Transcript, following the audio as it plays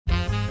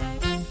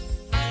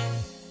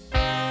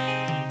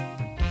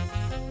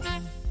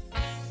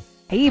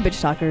Hey,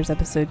 Bitch Talkers,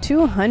 episode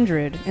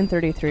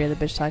 233 of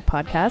the Bitch Talk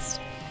podcast.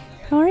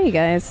 How are you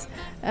guys?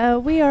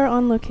 We are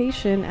on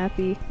location at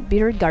the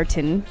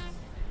Biergarten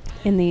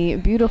in the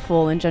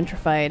beautiful and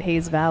gentrified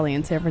Hayes Valley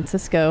in San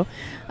Francisco.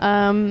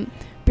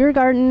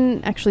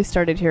 Biergarten actually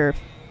started here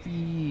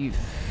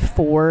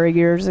 4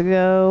 years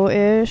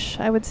ago-ish,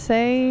 I would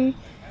say.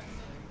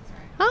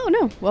 Oh,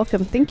 no.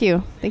 Welcome. Thank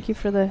you. Thank you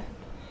for the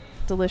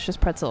delicious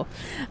pretzel.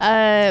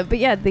 But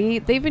yeah,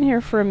 they've been here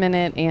for a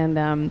minute,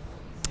 and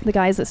the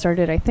guys that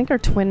started, I think, are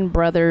twin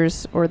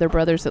brothers, or they're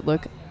brothers that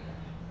look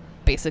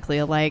basically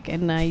alike.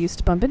 And I used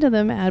to bump into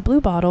them at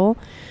Blue Bottle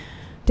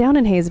down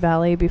in Hayes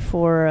Valley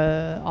before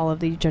all of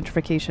the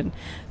gentrification.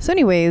 So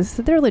anyways,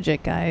 they're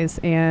legit guys.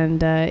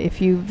 And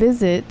if you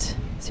visit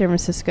San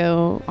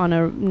Francisco on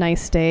a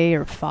nice day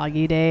or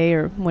foggy day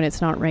or when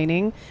it's not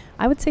raining,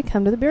 I would say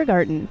come to the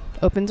Biergarten.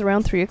 Opens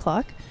around 3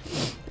 o'clock.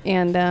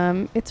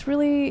 And it's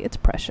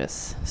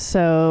precious.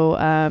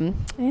 So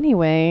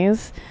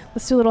anyways,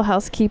 let's do a little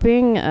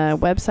housekeeping.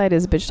 Website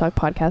is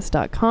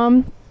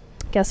bitchtalkpodcast.com.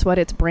 Guess what?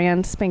 It's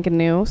brand spanking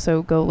new,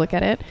 so go look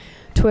at it.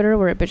 Twitter,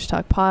 we're at Bitch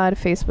Talk Pod.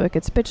 Facebook,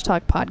 it's Bitch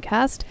Talk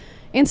Podcast.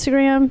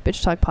 Instagram,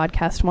 Bitch Talk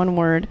Podcast, one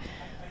word.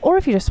 Or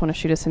if you just want to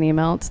shoot us an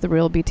email, it's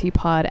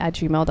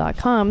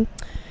therealbtpod@gmail.com.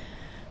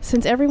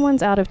 Since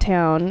everyone's out of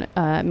town,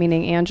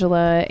 meaning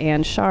Angela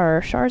and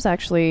Char's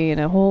actually in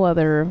a whole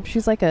other,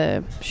 she's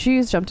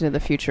jumped into the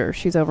future.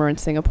 She's over in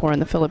Singapore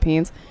and the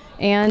Philippines.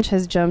 Ange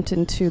has jumped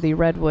into the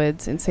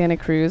Redwoods in Santa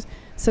Cruz.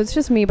 So it's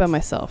just me by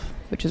myself,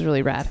 which is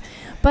really rad.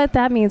 But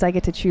that means I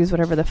get to choose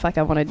whatever the fuck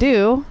I want to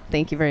do.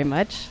 Thank you very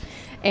much.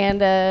 And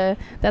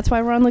that's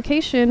why we're on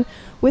location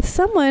with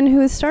someone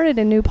who has started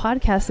a new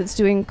podcast that's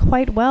doing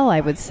quite well, I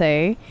would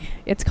say.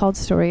 It's called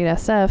Story 8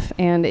 SF.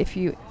 And if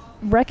you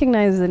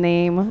recognize the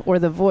name or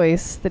the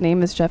voice, the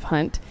name is Jeff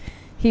Hunt.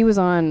 He was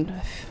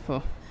on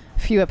a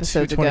few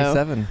episodes ago.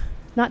 227.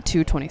 Not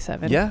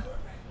 227. Yeah.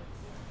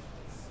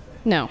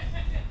 No.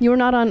 You were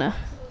not on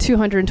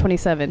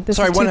 227. This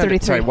is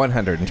 233.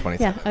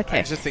 127. Yeah, okay.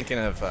 I was just thinking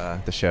of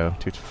the show,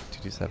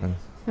 227.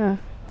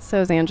 So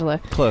is Angela.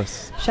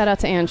 Close. Shout out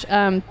to Ange.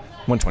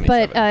 127.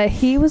 But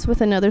he was with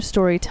another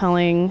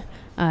storytelling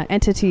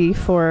entity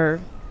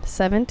for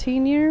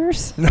 17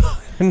 years. No,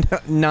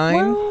 9?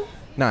 Well,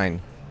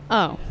 9.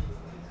 Oh.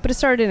 But it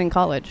started in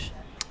college.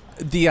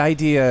 The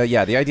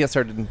idea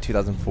started in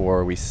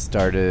 2004. We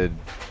started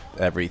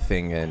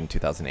everything in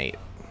 2008.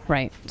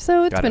 Right.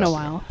 So it's been a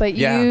while. But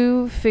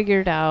you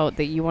figured out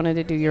that you wanted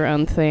to do your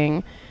own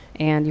thing,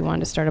 and you wanted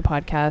to start a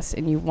podcast,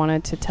 and you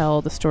wanted to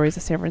tell the stories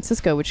of San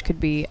Francisco, which could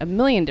be a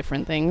million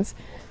different things.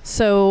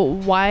 So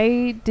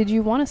why did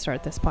you want to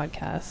start this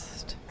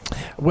podcast?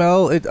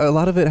 Well, a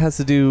lot of it has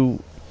to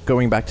do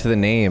going back to the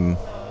name,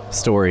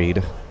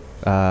 Storied.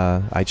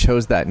 I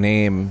chose that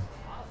name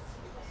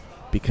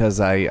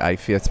because I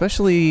feel,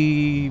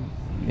 especially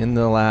in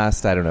the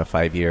last,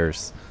 5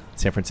 years,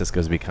 San Francisco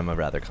has become a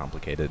rather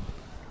complicated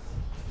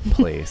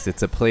place.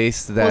 It's a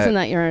place that... Wasn't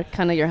that your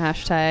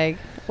hashtag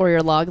or your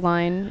log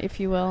line,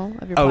 if you will,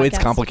 of your podcast? It's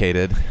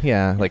complicated.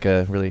 Yeah, like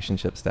a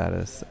relationship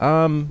status.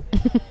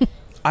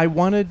 I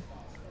wanted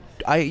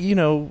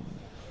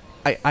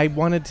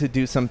to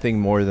do something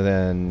more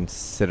than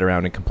sit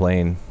around and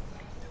complain.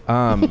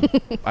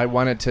 I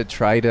wanted to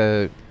try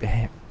to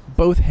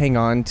both hang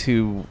on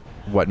to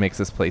what makes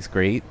this place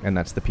great, and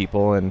that's the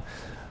people and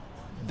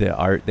the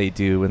art they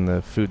do and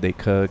the food they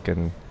cook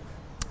and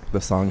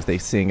the songs they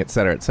sing, et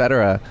cetera, et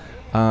cetera.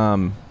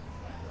 I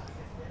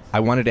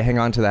wanted to hang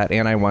on to that,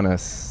 and I want to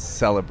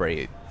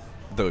celebrate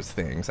those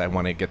things. I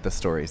want to get the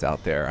stories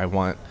out there. I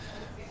want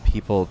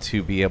people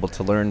to be able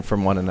to learn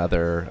from one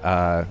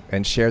another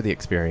and share the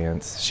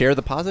experience, share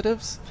the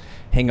positives,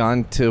 hang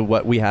on to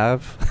what we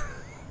have.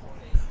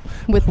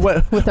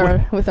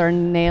 with our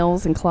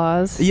nails and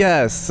claws.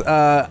 Yes,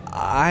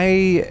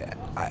 I'm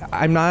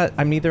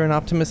neither an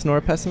optimist nor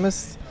a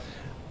pessimist.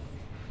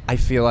 I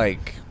feel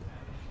like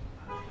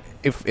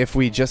if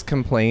we just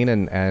complain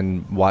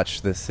and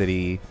watch the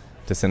city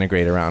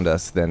disintegrate around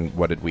us, then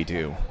what did we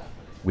do?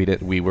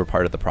 We were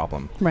part of the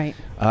problem. Right.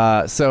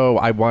 So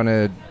I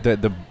wanted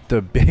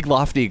the big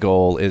lofty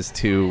goal is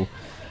to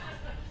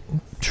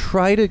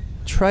try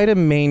to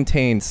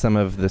maintain some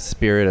of the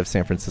spirit of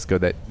San Francisco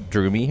that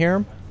drew me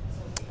here.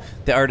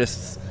 The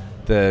artists,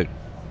 the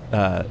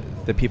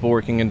people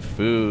working in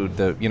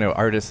food,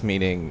 artists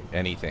meaning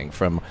anything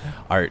from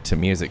art to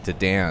music to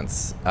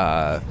dance,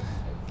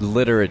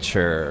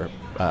 literature,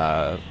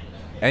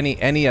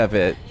 any of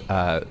it.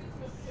 I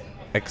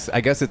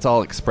guess it's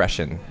all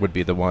expression would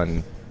be the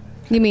one.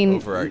 You mean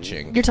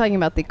overarching? You're talking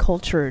about the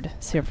cultured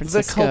San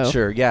Francisco. The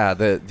culture, yeah,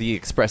 the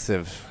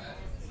expressive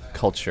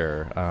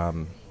culture,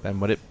 and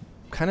what it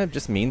kind of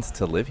just means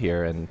to live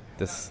here, and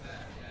this.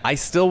 I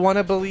still want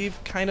to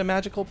believe kind of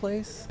magical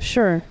place.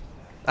 Sure.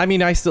 I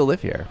mean, I still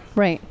live here.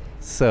 Right.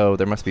 So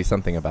there must be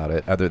something about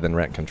it other than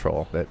rent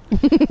control that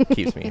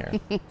keeps me here.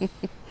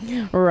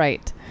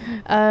 Right.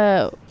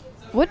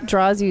 What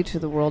draws you to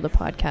the world of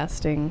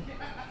podcasting?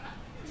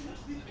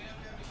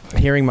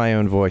 Hearing my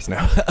own voice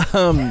now.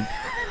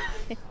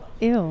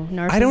 Ew,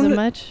 narcissism I don't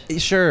much?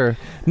 Sure.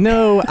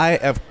 No,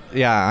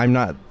 I'm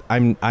not.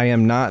 I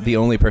am not the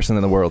only person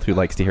in the world who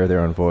likes to hear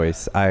their own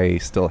voice. I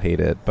still hate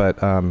it. But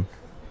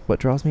what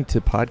draws me to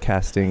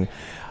podcasting?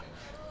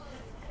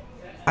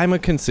 I'm a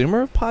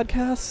consumer of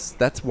podcasts.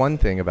 That's one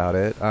thing about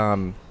it.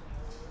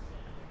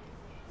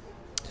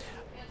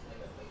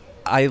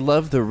 I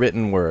love the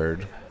written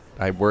word.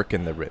 I work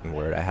in the written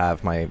word. I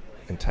have my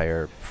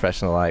entire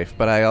professional life,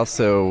 but I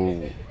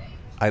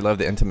love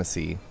the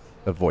intimacy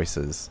of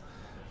voices.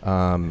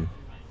 Yeah,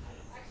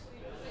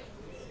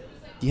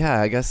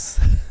 I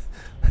guess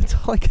that's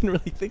all I can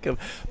really think of.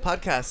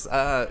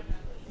 Podcasts,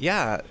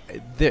 yeah,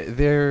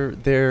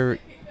 they're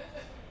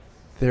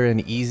an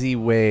easy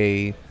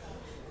way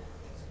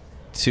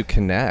to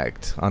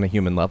connect on a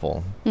human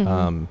level,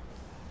 no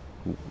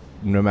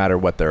matter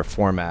what their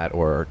format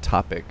or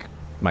topic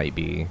might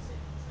be.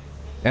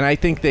 And I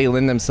think they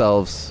lend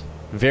themselves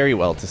very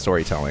well to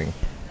storytelling.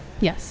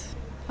 Yes,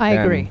 I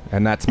agree.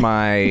 And that's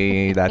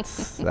my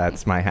that's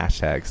my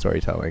hashtag,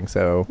 storytelling.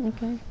 So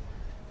okay.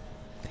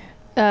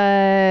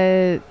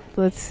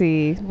 Let's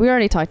see. We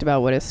already talked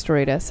about what is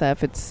Storied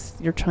SF. It's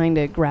you're trying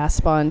to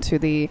grasp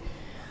onto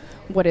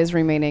what is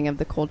remaining of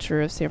the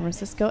culture of San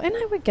Francisco, and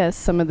I would guess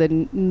some of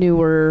the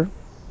newer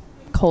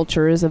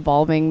cultures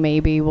evolving.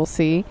 Maybe we'll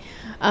see.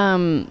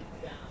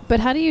 But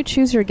how do you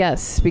choose your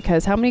guests?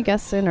 Because how many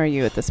guests in are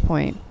you at this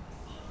point?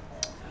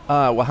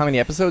 Well, how many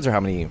episodes or how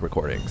many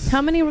recordings?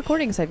 How many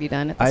recordings have you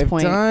done at this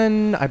point? I've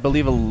done, I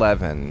believe,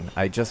 11.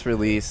 I just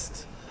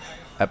released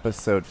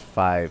episode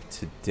 5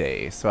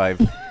 today, so I've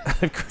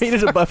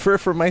created a buffer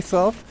for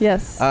myself.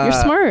 Yes, you're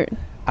smart.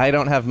 I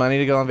don't have money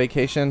to go on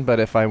vacation, but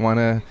if I want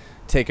to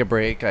take a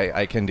break,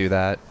 I can do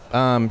that.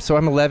 So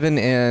I'm 11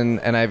 in,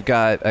 and I've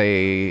got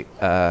a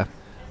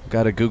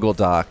Google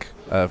Doc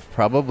of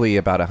probably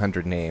about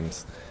 100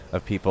 names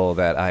of people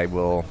that I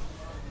will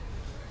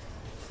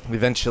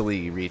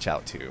eventually reach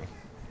out to.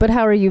 But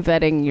how are you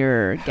vetting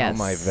your guests?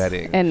 How am I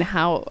vetting? And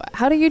how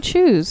do you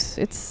choose?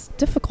 It's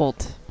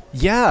difficult.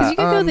 Yeah. Because you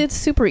can go the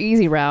super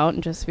easy route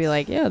and just be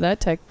like, yeah, that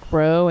tech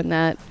bro and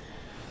that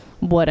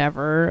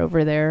whatever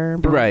over there.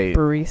 Right.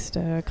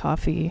 Barista,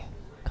 coffee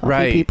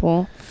right.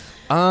 people.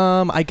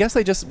 I guess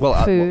I just,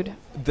 food.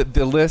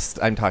 The list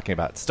I'm talking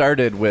about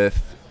started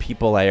with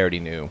people I already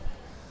knew.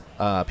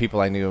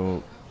 People I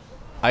knew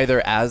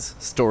either as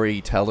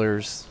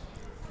storytellers,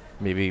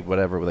 maybe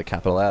whatever with a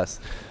capital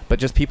S, but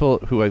just people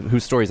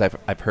whose stories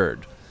I've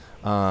heard,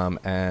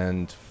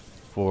 and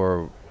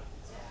for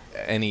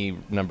any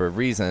number of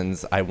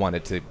reasons, I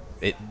wanted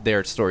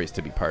their stories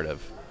to be part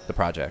of the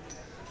project.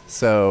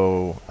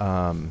 So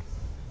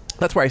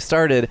that's where I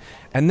started,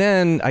 and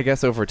then I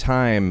guess over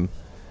time,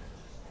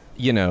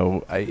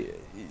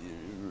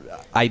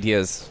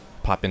 ideas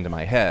pop into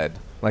my head.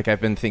 Like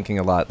I've been thinking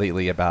a lot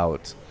lately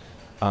about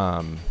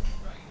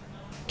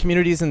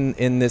communities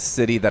in this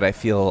city that I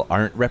feel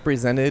aren't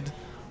represented,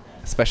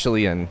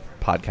 especially in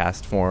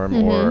podcast form,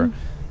 or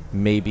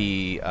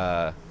maybe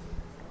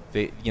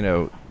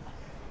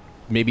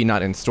maybe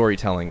not in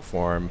storytelling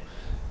form.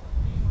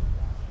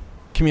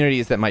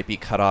 Communities that might be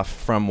cut off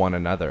from one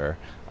another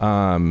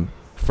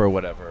for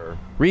whatever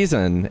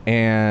reason,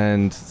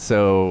 and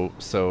so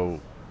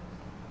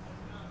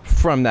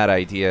from that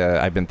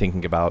idea, I've been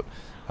thinking about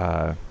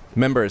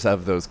members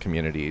of those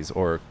communities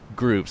or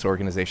groups,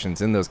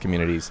 organizations in those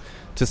communities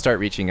to start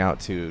reaching out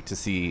to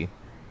see,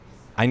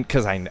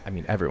 because I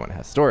mean everyone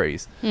has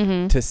stories,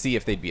 to see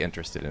if they'd be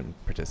interested in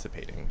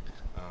participating,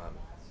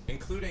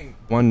 including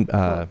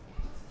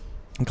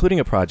including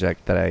a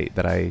project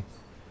that I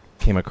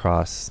came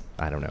across,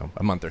 I don't know,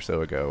 a month or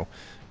so ago,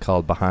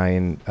 called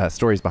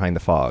Stories Behind the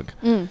Fog.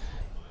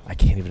 I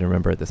can't even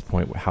remember at this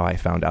point how I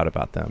found out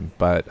about them,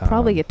 but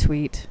probably a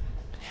tweet.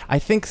 I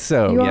think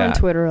so. You're yeah. on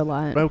Twitter a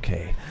lot.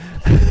 Okay.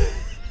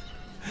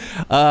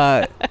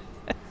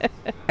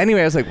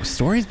 Anyway, I was like,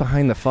 Stories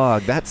Behind the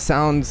Fog. That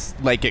sounds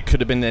like it could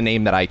have been the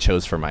name that I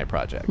chose for my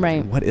project.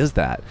 Right. What is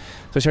that?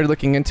 So I started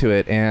looking into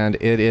it, and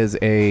it is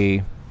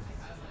a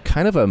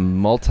kind of a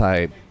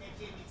multimedia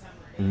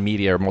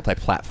or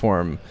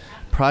multi-platform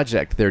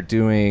project. They're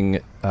doing.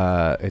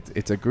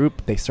 It's a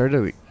group. They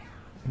started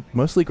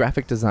mostly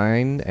graphic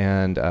design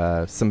and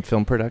some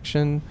film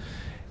production.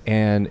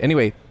 And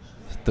anyway,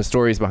 the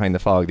Stories Behind the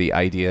Fog, the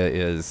idea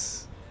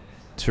is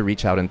to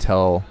reach out and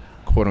tell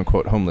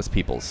quote-unquote homeless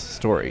people's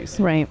stories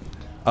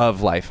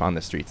of life on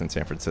the streets in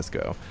San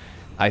Francisco.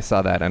 I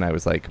saw that and I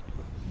was like,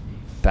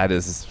 that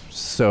is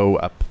so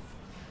up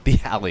the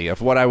alley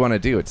of what I want to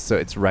do.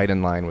 It's right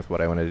in line with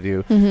what I want to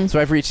do. So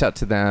I've reached out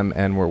to them,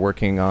 and we're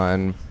working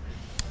on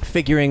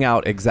figuring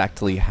out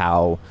exactly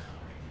how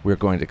we're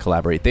going to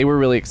collaborate. They were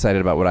really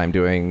excited about what I'm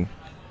doing,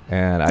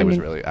 and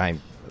I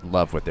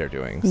love what they're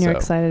doing. You're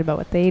excited about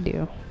what they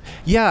do.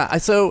 Yeah.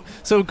 So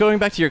going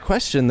back to your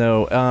question,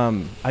 though,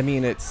 I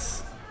mean,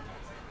 it's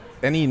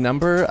any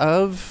number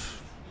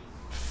of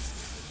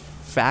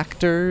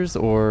factors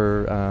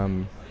or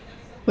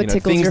what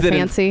tickles your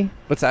fancy?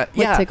 What's that?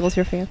 What tickles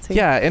your fancy?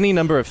 Yeah, any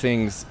number of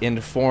things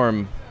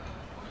inform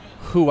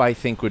who I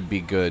think would be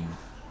good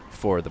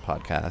for the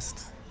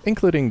podcast.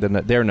 including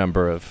their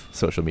number of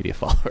social media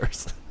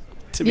followers.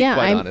 To be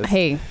quite honest.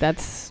 Hey,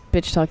 that's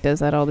Bitch Talk does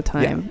that all the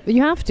time.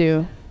 You have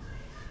to.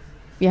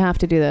 You have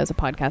to do that as a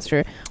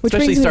podcaster,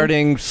 especially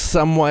starting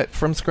somewhat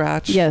from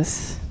scratch.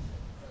 Yes.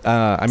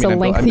 I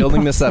mean, I'm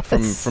building this up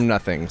from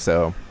nothing.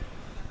 So.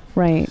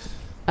 Right.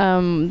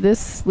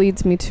 This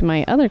leads me to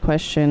my other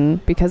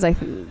question, because I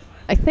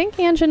think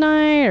Ange and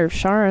I, or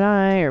Shar and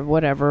I, or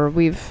whatever,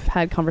 we've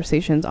had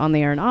conversations on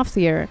the air and off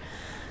the air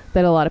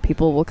that a lot of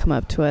people will come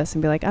up to us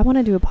and be like, I want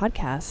to do a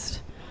podcast.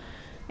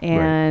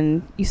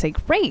 And you say,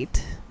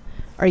 great.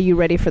 Are you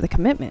ready for the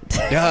commitment?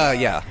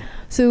 Yeah.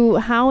 So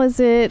how is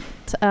it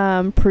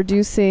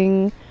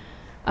producing?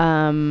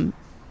 Let's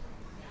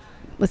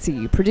see,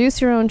 you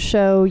produce your own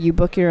show, you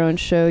book your own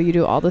show, you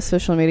do all the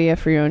social media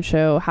for your own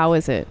show. How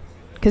is it?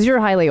 Because you're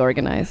highly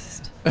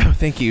organized. Oh,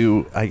 thank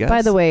you, I guess.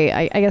 By the way,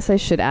 I guess I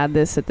should add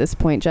this at this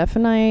point. Jeff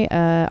and I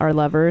are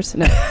lovers.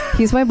 No,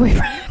 he's my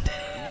boyfriend.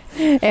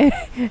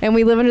 and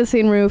we live under the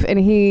same roof, and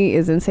he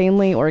is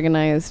insanely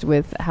organized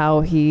with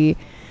how he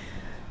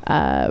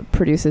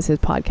produces his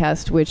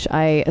podcast, which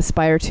I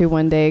aspire to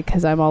one day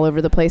because I'm all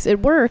over the place. It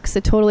works.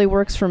 It totally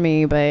works for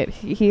me, but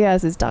he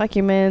has his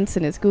documents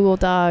and his Google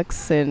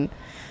Docs, and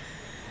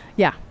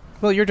yeah.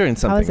 Well, you're doing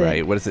something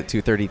right. What is it,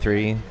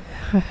 233?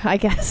 I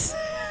guess.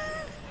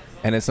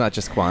 And it's not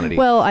just quantity.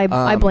 Well,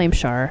 I blame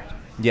Shar.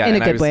 Yeah, in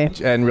a good way.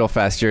 And real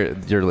fast,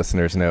 your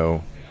listeners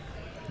know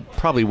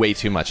probably way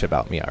too much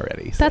about me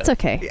already. So. That's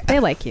okay. Yeah. They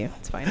like you.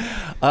 It's fine.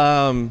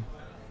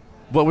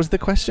 What was the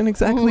question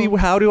exactly?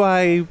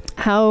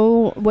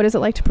 Mm-hmm. What is it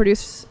like to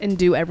produce and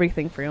do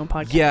everything for your own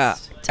podcast? Yeah.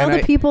 Tell the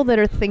people that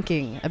are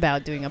thinking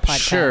about doing a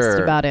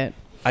podcast about it.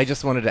 I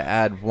just wanted to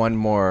add one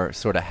more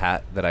sort of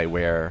hat that I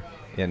wear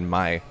in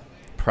my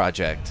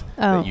project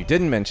that you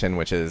didn't mention,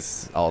 which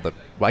is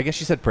I guess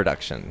you said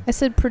production. I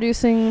said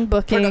producing,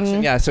 booking.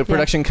 Production, yeah. So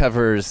production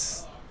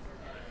covers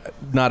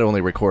not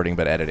only recording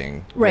but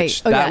editing.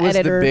 Right. That was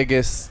the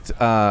biggest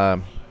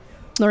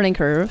learning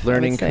curve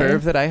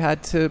that I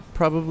had to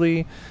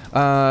probably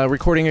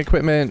recording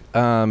equipment.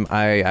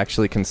 I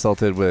actually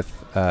consulted with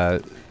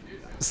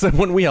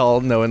someone we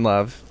all know and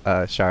love,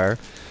 Shar.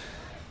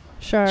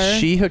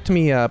 She hooked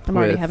me up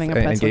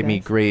and gave me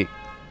great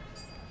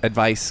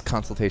advice,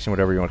 consultation,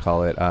 whatever you want to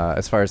call it,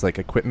 as far as like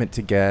equipment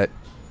to get.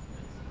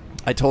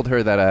 I told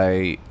her that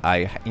I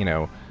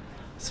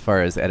as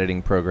far as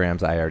editing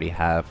programs, I already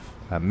have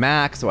a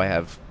Mac, so I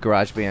have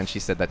GarageBand. She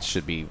said that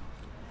should be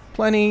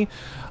plenty.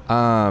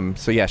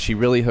 So yeah, she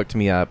really hooked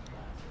me up.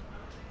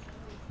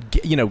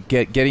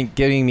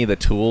 Getting me the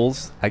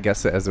tools, I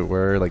guess, as it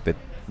were, like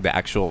the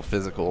actual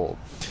physical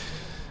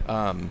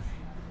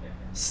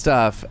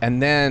stuff,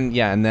 and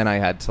then I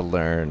had to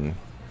learn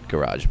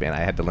GarageBand. I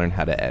had to learn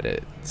how to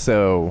edit.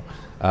 So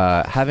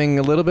having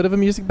a little bit of a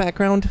music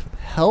background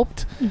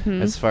helped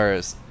as far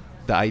as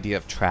the idea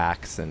of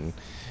tracks and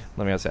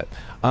let me say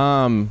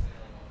that.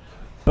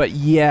 But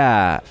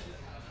yeah,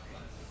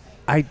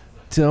 I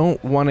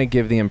don't want to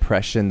give the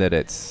impression that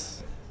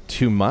it's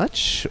too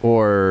much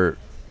or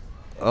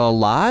a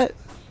lot,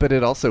 but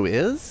it also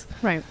is.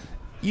 Right.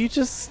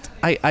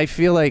 I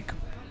feel like,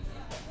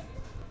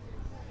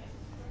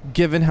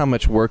 given how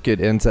much work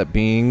it ends up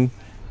being,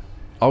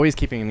 always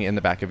keeping in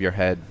the back of your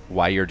head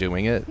why you're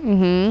doing it.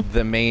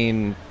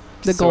 Mm-hmm.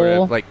 The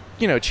goal, like,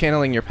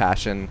 channeling your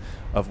passion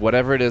of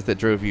whatever it is that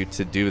drove you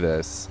to do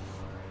this.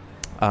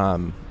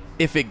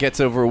 If it gets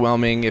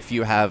overwhelming, if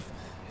you have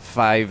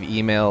 5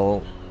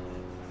 email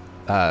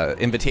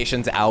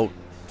invitations out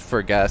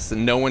for guests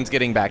and no one's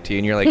getting back to you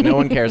and you're like, no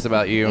one cares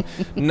about you,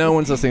 no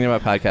one's listening to my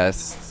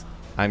podcasts,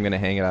 I'm going to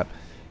hang it up.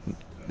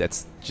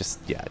 That's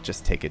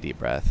just take a deep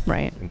breath.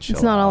 Right. And chill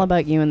it's not out. all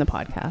about you in the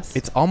podcast.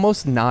 It's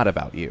almost not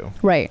about you.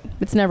 Right.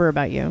 It's never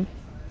about you.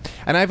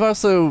 And I've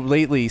also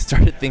lately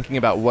started thinking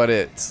about what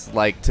it's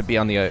like to be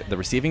on the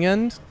receiving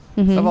end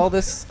of all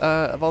this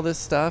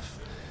stuff.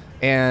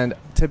 And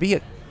to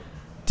be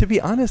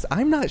honest,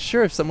 I'm not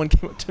sure if someone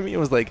came up to me and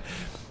was like,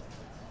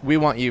 we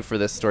want you for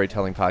this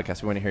storytelling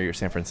podcast. We want to hear your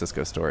San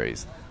Francisco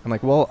stories. I'm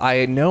like, well,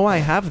 I know I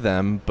have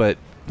them, but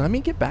let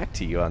me get back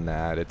to you on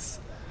that.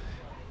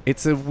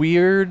 It's a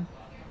weird.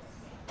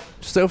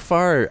 So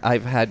far,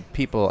 I've had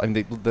people. I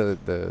mean,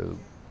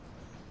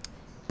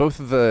 both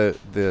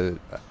the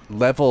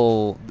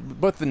level,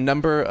 both the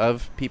number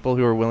of people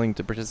who are willing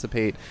to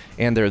participate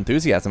and their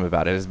enthusiasm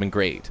about it has been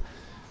great.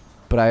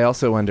 But I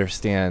also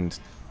understand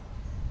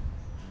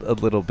a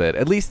little bit,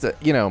 at least,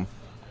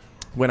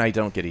 when I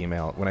don't get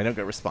email, when I don't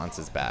get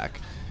responses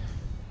back.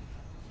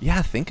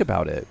 Yeah, think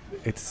about it.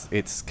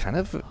 It's kind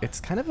of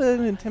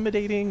an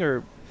intimidating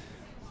or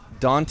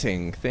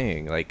daunting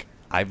thing. Like,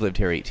 I've lived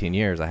here 18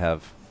 years. I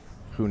have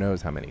who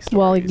knows how many stories.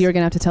 Well, you're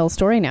gonna have to tell a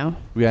story now.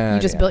 Yeah,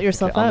 you just built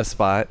yourself up on the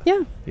spot.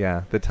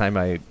 Yeah. The time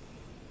I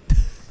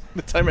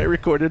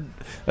recorded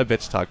a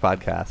Bitch Talk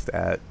podcast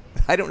at,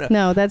 I don't know.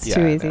 No, that's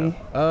too easy.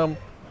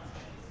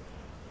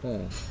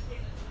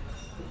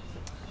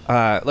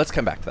 Let's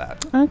come back to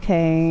that.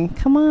 Okay,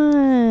 come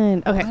on.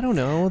 Okay. I don't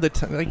know.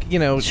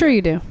 Sure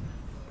you do.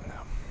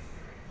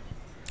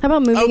 How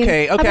about moving?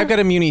 Okay. I've got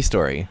a Muni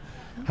story.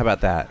 How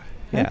about that?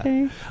 Yeah.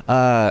 Okay.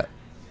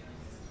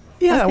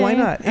 Yeah, Okay, why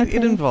not? It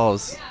okay.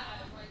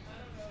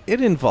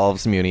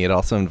 involves Muni. It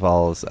also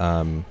involves.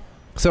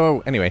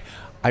 So anyway,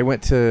 I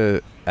went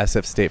to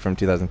SF State from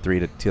 2003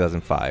 to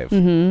 2005,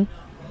 Mm-hmm.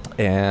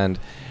 and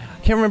I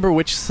can't remember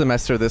which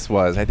semester this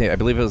was. I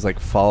believe it was like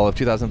fall of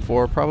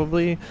 2004,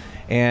 probably.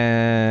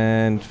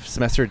 And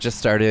semester just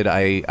started.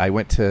 I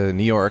went to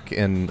New York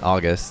in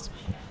August,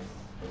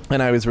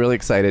 and I was really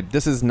excited.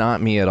 This is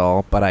not me at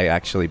all, but I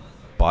actually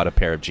bought a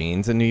pair of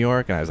jeans in New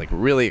York, and I was like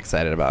really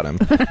excited about them.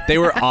 They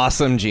were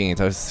awesome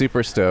jeans. I was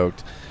super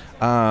stoked.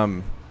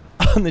 On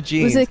the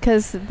jeans. Was it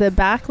because the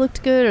back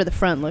looked good or the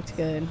front looked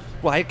good?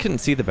 Well, I couldn't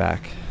see the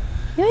back.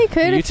 Yeah, you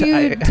could if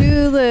you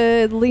do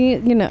the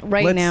lean. You know,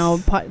 right now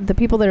the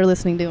people that are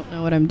listening don't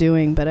know what I'm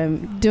doing, but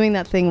I'm doing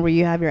that thing where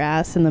you have your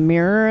ass in the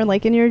mirror,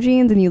 like in your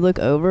jeans, and you look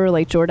over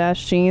like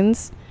Jordache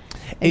jeans,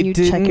 and you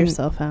check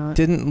yourself out.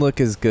 Didn't look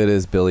as good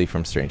as Billy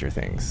from Stranger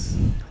Things.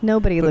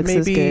 Nobody But looks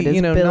as maybe, good as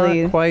you know,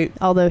 Billy, not quite.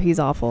 although he's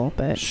awful.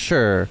 But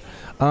Sure.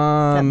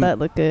 that butt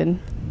looked good.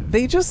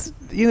 They just,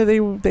 you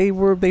know,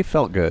 they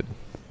felt good.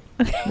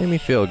 Made me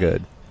feel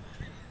good.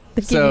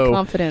 They give you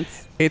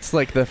confidence. It's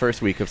like the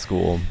first week of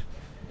school.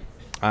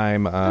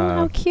 I'm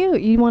how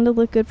cute! You wanted to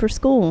look good for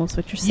school. That's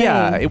what you're saying.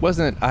 Yeah, it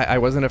wasn't. I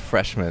wasn't a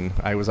freshman.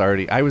 I was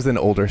an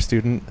older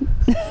student.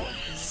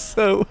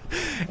 So,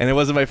 and it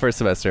wasn't my first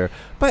semester.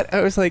 But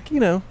I was like, you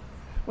know,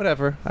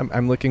 whatever.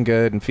 I'm looking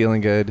good and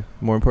feeling good.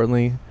 More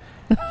importantly,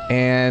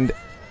 and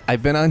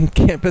I've been on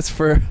campus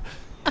for a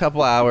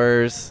couple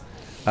hours.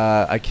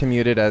 I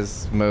commuted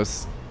as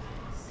most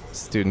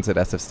students at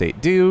SF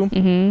State do.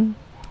 Mm-hmm.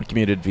 I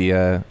commuted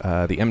via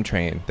the M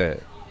train, the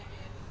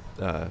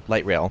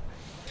light rail.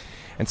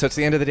 And so it's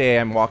the end of the day.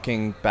 I'm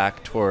walking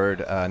back toward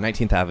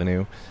 19th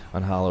Avenue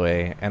on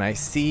Holloway, and I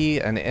see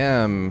an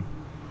M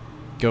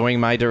going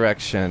my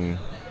direction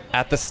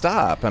at the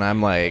stop, and I'm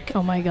like,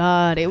 "Oh my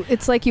God!"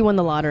 It's like you won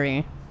the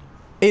lottery.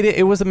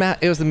 It was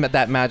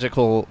that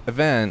magical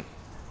event.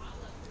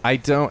 I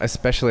don't,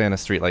 especially on a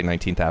street like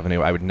 19th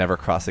Avenue, I would never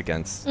cross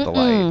against the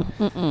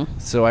light.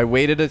 So I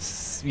waited a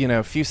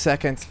few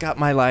seconds, got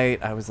my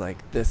light. I was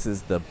like, "This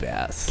is the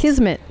best."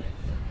 Kismet.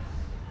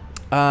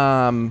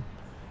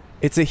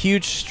 It's a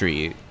huge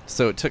street,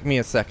 so it took me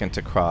a second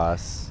to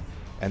cross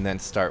and then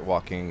start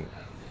walking.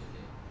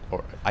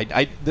 Or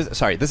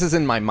this is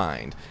in my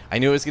mind. I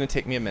knew it was going to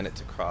take me a minute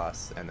to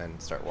cross and then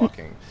start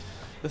walking.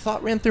 The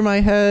thought ran through my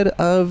head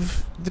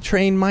of the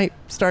train might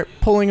start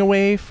pulling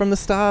away from the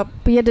stop.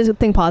 But you had to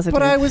think positive.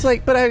 But I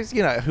was,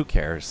 you know, who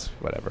cares?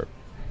 Whatever.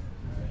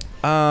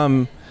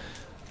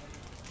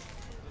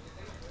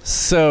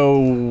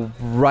 So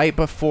right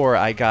before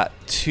I got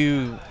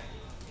to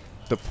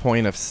the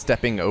point of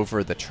stepping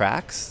over the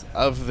tracks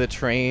of the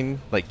train,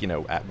 like, you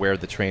know, at where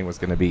the train was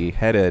going to be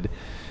headed,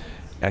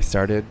 I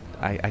started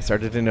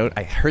to note,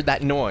 I heard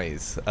that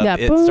noise of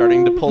it boom.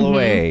 Starting to pull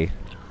away.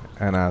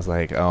 And I was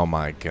like, oh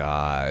my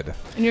God.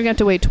 And you're going to have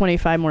to wait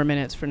 25 more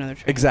minutes for another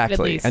train.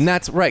 Exactly. And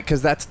that's right,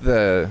 because that's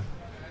the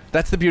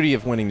beauty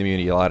of winning the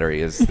Muni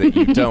Lottery, is that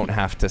you don't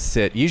have to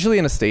sit, usually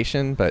in a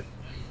station, but...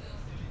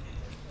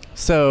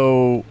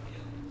 So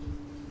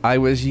I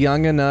was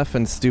young enough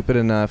and stupid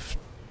enough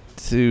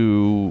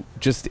to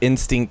just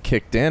instinct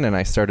kicked in, and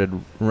I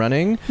started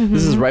running. Mm-hmm.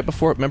 This is right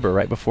before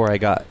I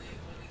got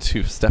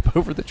to step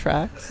over the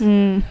tracks.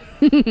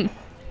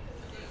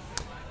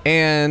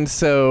 And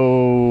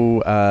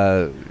so,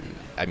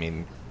 I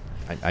mean,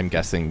 I'm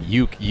guessing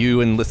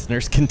you and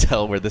listeners can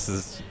tell where this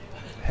is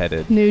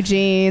headed. New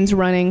jeans,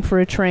 running for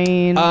a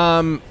train.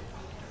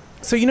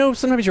 So, you know,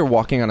 sometimes you're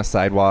walking on a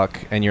sidewalk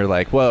and you're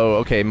like, whoa,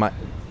 okay,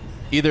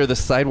 either the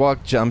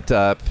sidewalk jumped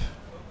up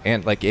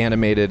and like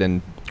animated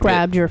and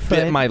grabbed your foot,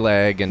 bit my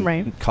leg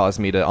and caused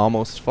me to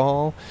almost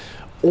fall,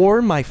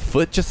 or my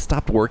foot just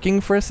stopped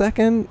working for a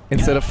second.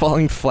 Instead of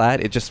falling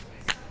flat, it just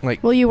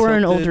like well, you were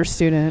tilted. an older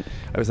student.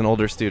 I was an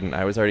older student.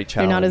 I was already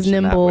challenged. You're not as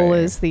nimble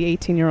as the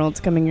 18-year-olds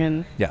coming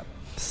in. Yeah.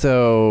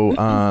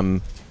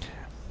 So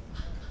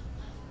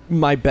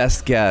my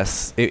best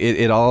guess,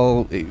 it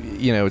all,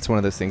 you know, it's one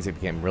of those things that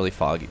became really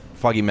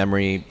foggy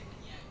memory.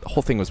 The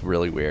whole thing was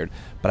really weird.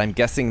 But I'm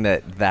guessing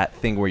that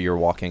thing where you're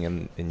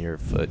walking in your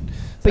foot.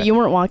 But you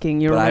weren't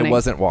walking. You were running. I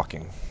wasn't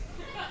walking.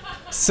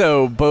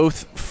 So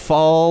both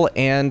fall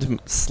and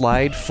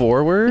slide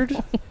forward.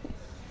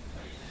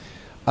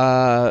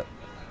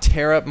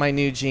 Tear up my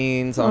new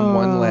jeans on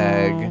one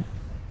leg.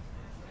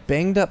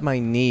 Banged up my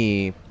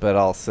knee, but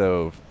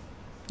also...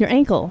 Your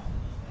ankle.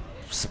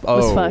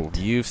 Was fucked.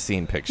 You've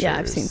seen pictures. Yeah,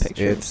 I've seen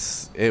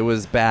pictures. It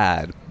was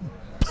bad.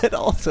 But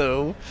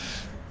also,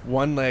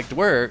 one leg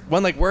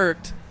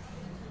worked.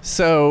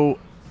 So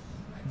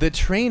the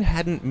train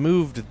hadn't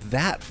moved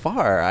that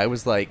far. I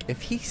was like,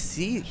 if he's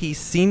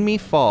seen me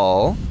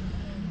fall,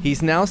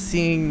 he's now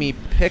seeing me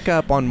pick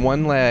up on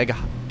one leg,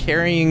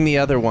 carrying the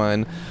other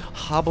one,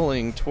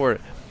 hobbling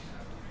toward...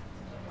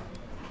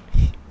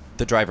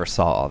 The driver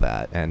saw all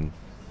that and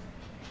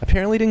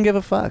apparently didn't give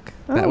a fuck.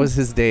 Oh. That was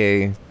his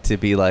day to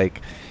be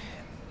like,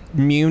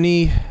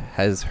 Muni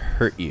has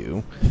hurt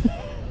you.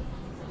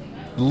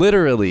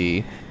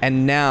 Literally.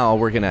 And now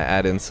we're going to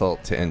add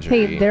insult to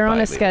injury. Hey, they're on by a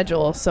leaving.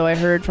 schedule, so I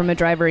heard from a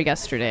driver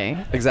yesterday.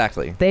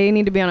 Exactly. They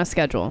need to be on a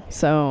schedule,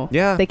 so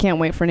Yeah. they can't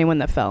wait for anyone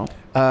that fell.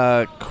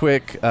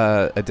 Quick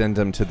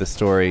addendum to the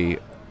story.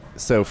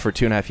 So for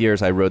 2.5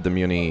 years, I rode the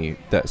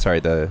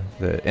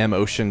the M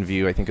Ocean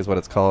View, I think is what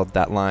it's called,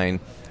 that line.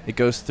 It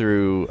goes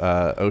through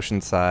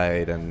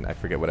Oceanside and I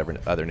forget whatever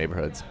other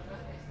neighborhoods.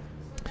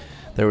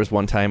 There was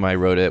one time I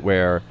rode it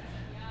where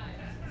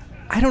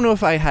I don't know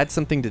if I had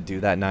something to do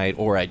that night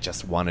or I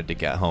just wanted to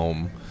get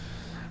home.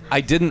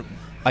 I didn't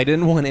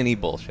want any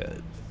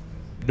bullshit.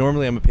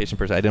 Normally I'm a patient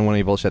person. I didn't want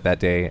any bullshit that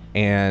day,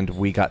 and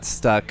we got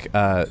stuck.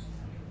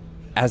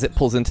 As it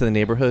pulls into the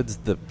neighborhoods,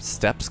 the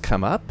steps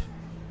come up.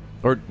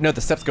 Or, no, the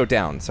steps go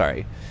down,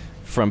 sorry,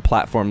 from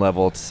platform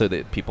level so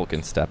that people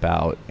can step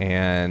out.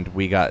 And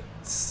we got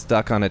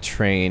stuck on a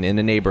train in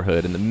a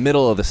neighborhood in the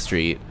middle of the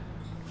street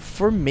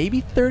for maybe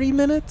 30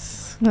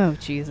 minutes. Oh,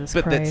 Jesus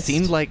But Christ. that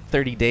seemed like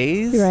 30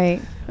 days.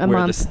 Right. A where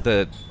month.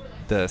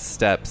 The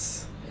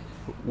steps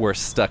were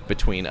stuck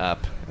between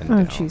up and Oh,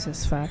 down.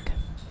 Jesus fuck.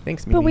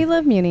 Thanks, Mimi. But we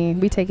love Muni.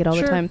 We take it all the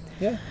Sure. time.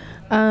 Yeah.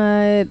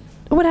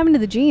 What happened to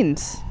the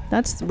jeans?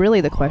 That's really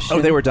the question.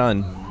 Oh, they were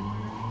done.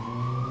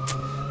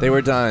 They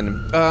were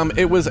done.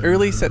 It was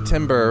early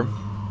September,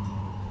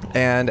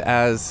 and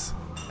as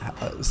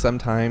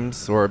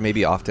sometimes or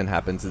maybe often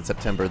happens in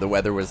September, the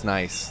weather was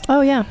nice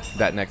Oh, yeah.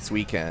 that next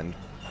weekend.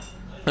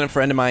 And a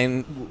friend of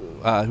mine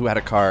who had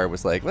a car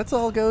was like, let's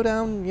all go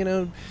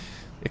down,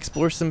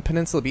 explore some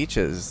peninsula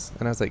beaches.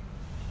 And I was like,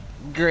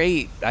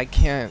 great. I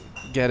can't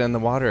get in the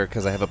water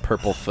because I have a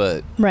purple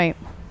foot. Right.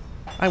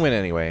 I went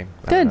anyway.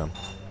 I Good. don't know.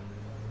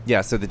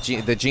 Yeah, so the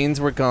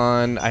jeans were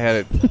gone.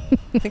 I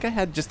think I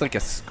had just like a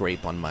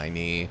scrape on my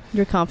knee.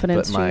 Your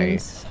confidence But my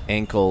jeans.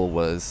 ankle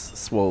was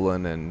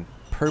swollen and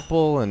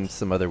purple and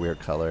some other weird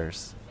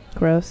colors.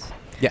 Gross.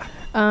 Yeah.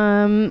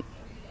 Oh,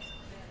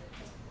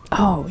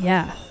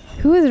 yeah.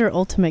 Who is your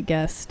ultimate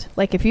guest?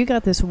 Like, if you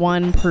got this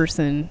one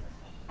person,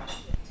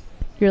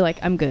 you're like,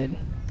 I'm good.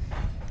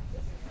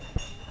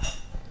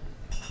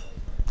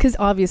 Because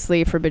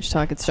obviously, for Bitch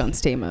Talk, it's John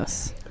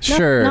Stamos.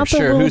 Sure. not the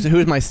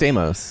Who's my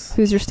Stamos?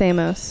 Who's your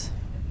Stamos?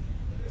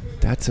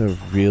 That's a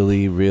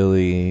really,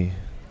 really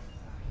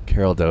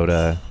Carol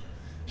Doda.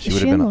 She Is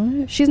would she have been.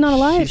 alive? She's not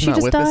alive. She's She not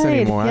just with died. us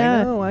anymore.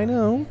 Yeah. I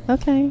know.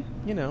 Okay.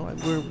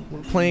 We're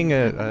playing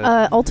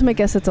a Ultimate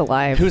guest that's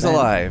alive. who's then.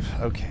 alive?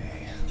 Okay.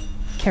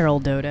 Carol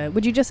Doda.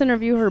 Would you just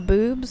interview her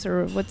boobs,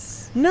 or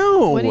what's...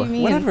 No. What do you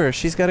mean? Whatever.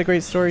 She's got a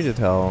great story to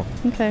tell.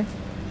 Okay.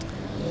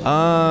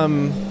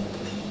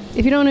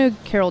 If you don't know who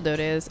Carol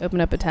Doda is,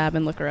 open up a tab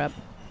and look her up.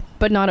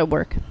 But not at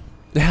work.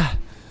 Yeah.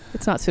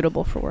 It's not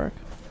suitable for work.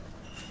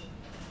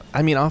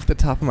 I mean, off the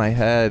top of my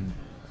head,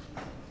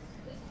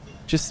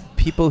 just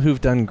people who've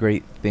done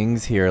great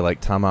things here,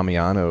 like Tom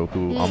Amiano,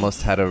 who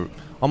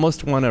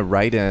almost won a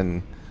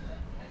write-in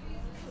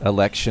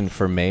election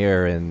for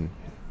mayor in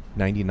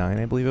 '99,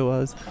 I believe it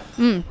was.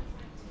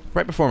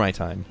 Right before my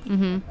time.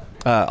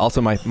 Mm-hmm.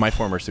 Also, my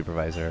former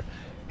supervisor,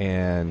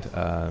 and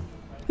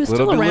Who's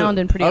still around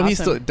and pretty awesome. Oh, he's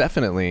still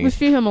definitely. We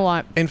see him a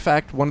lot. In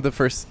fact, one of the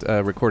first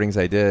recordings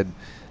I did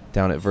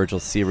down at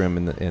Virgil's Sea Room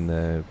in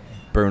the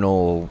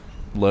Bernal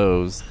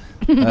Lowe's,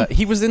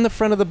 he was in the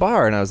front of the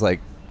bar, and I was like,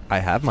 I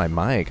have my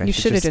mic. You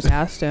should have just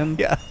asked him.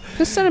 Yeah.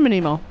 Just send him an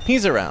email.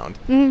 He's around.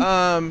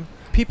 Mhm.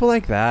 People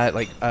like that,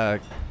 like I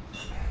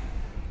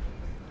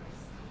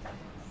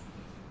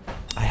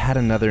had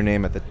another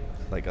name on the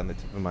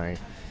tip of my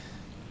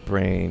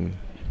brain,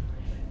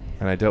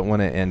 and I don't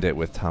want to end it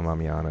with Tom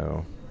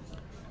Amiano.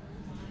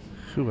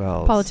 Who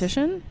else?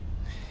 Politician?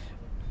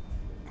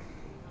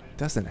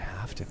 Doesn't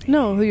have to be.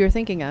 No, who you're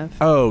thinking of.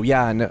 Oh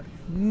yeah, no,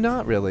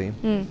 not really.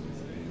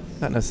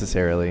 Not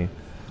necessarily.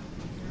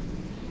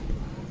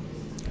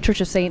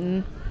 Church of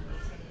Satan.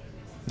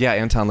 Yeah,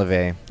 Anton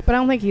LaVey. But I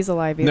don't think he's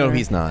alive either. No,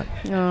 he's not.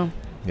 No.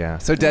 Yeah,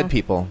 so dead Well,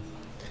 people.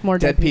 More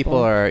Dead people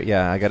are.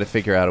 Yeah, I got to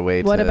figure out a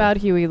way. What to... about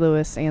Huey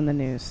Lewis and the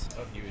news?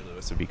 Oh, Huey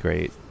Lewis would be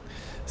great.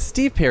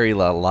 Steve Perry a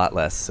lot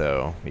less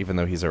so, even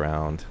though he's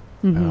around.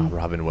 Mhm.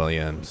 Robin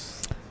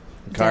Williams.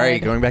 Sorry,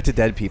 Dead. going back to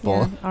dead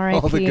people. Yeah, R.I.P.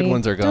 All the good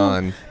ones are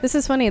gone. This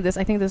is funny. I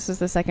think this is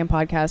the second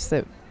podcast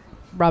that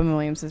Robin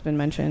Williams has been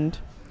mentioned.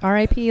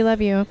 R.I.P.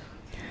 Love you.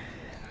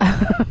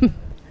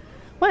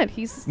 What?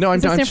 He's a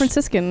San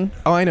Franciscan.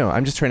 Oh, I know.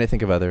 I'm just trying to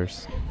think of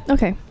others.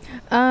 Okay.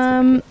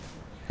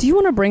 Do you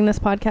want to bring this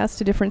podcast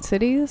to different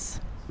cities?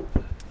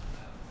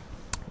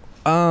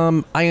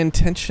 I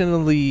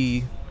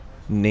intentionally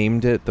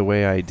named it the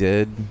way I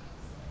did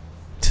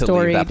to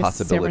Storied leave that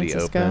possibility San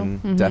Francisco. open.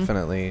 Mhm.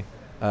 Definitely.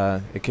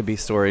 It could be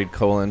storied,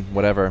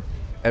 whatever.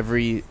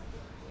 Every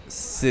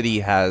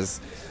city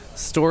has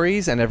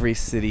stories, and every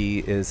city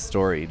is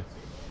storied.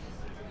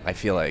 I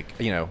feel like,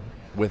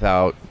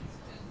 without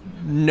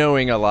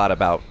knowing a lot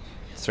about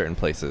certain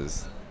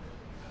places.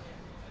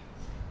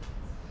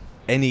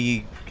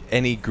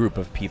 Any group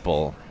of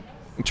people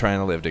trying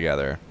to live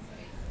together,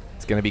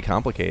 it's going to be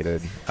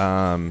complicated.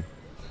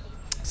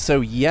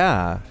 So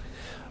yeah,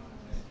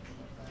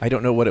 I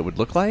don't know what it would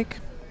look like.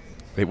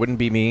 It wouldn't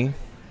be me.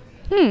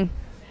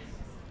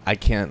 I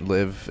can't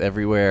live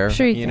everywhere.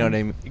 Sure you know can. what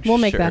I mean? We'll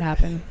make Sure. that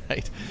happen.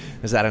 Right.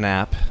 Is that an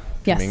app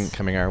Yes.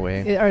 coming our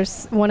way? Are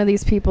one of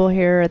these people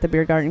here at the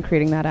Beer Garden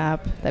creating that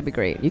app? That'd be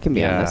great. You can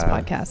be on this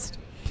Yeah. podcast.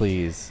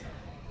 Please.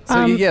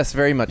 So yes,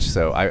 very much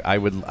so. I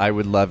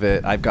would love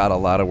it. I've got a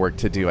lot of work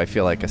to do. I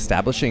feel like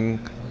establishing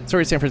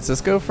Story San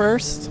Francisco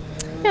first.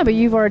 Yeah, but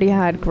you've already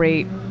had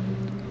great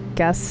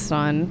guests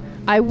on.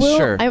 I will.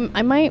 Sure.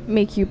 I might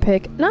make you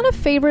pick not a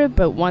favorite,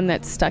 but one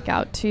that stuck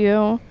out to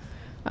you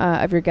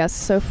of your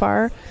guests so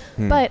far.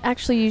 But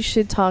actually, you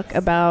should talk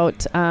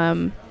about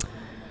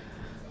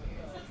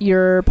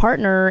your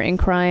partner in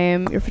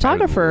crime, your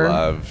photographer. I'd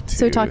love to.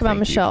 So talk about Thank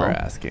Michelle. You for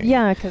asking.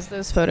 Yeah, because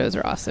those photos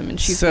are awesome, and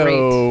she's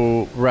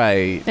great.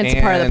 Right. And it's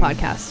a part of the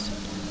podcast.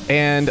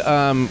 And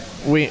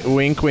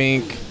wink,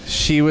 wink.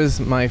 She was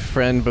my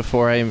friend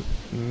before I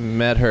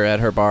met her at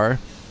her bar.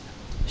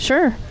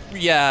 Sure.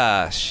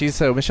 Yeah,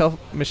 Michelle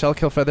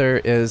Kilfeather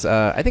is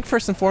I think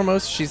first and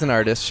foremost she's an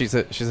artist. She's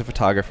a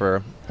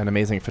photographer, an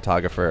amazing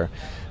photographer,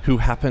 who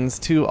happens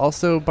to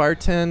also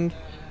bartend,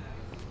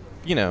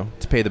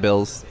 to pay the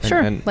bills. Sure,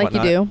 and like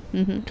whatnot, you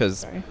do.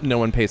 because no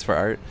one pays for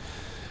art.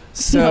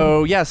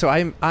 So yeah, so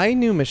I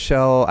knew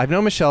Michelle. I've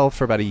known Michelle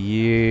for about a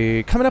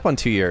year, coming up on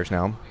 2 years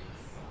now.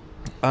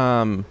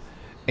 And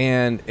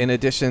in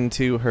addition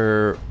to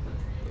her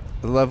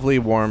lovely,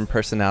 warm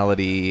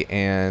personality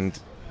and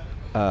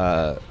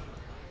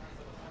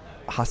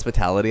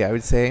hospitality, I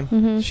would say,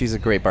 she's a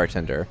great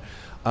bartender.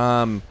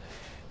 One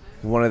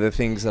of the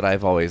things that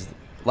I've always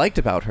liked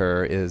about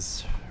her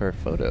is her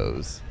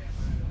photos.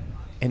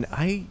 And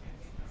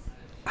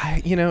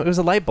it was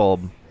a light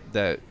bulb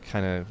that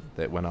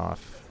went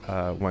off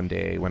one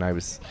day when I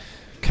was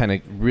kind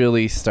of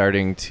really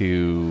starting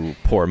to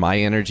pour my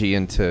energy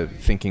into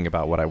thinking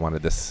about what I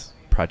wanted this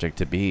project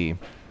to be.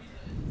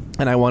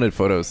 And I wanted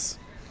photos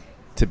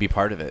to be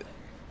part of it.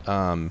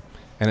 And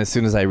as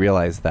soon as I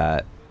realized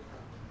that,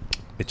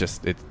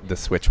 the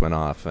switch went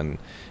off, and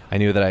I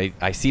knew that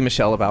I see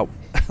Michelle about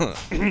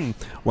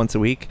once a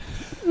week.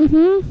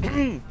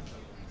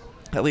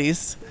 At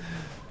least.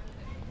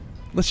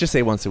 Let's just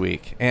say once a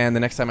week. And the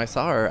next time I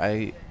saw her,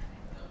 I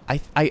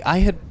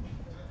had,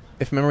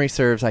 if memory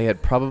serves, I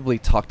had probably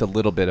talked a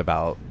little bit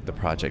about the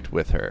project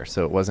with her,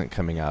 so it wasn't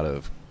coming out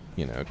of,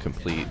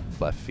 complete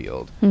left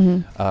field.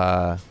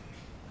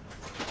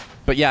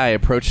 But yeah, I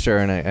approached her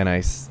and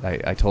I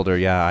told her,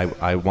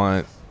 I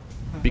want,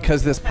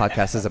 because this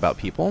podcast is about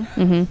people,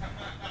 and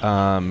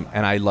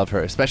I love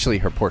her, especially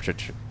her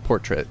portraiture,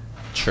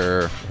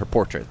 her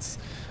portraits,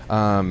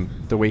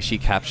 the way she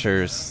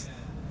captures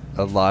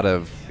a lot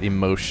of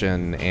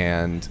emotion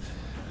and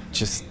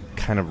just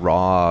kind of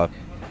raw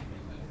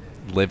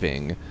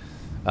living,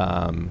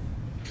 a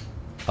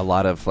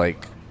lot of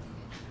like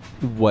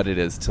what it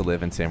is to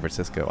live in San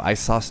Francisco. I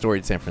saw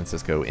Storied San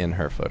Francisco in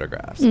her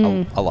photographs,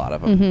 a lot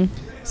of them.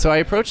 So I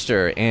approached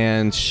her,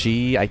 and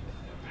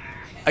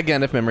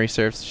again, if memory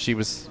serves, she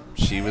was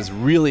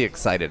really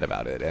excited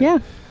about it.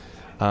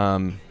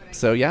 And,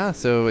 so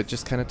it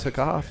just kind of took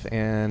off,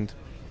 and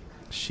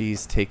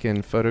she's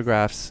taken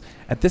photographs.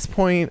 At this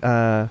point,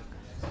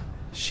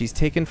 she's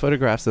taken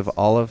photographs of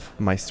all of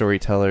my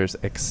storytellers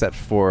except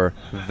for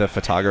the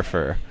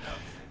photographer,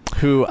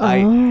 who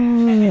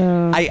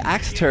I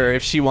asked her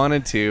if she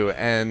wanted to,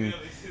 and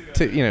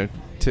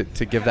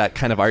to give that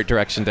kind of art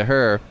direction to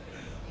her.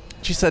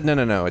 She said,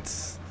 no,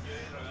 it's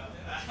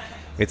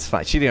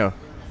fine. She,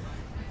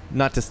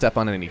 not to step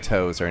on any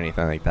toes or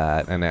anything like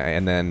that.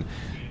 And then,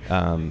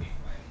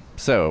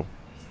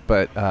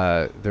 but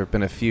there have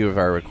been a few of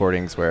our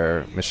recordings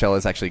where Michelle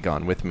has actually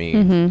gone with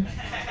me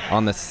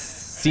on the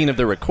scene of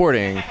the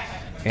recording,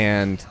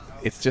 and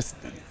it's just,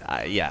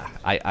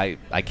 I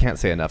can't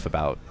say enough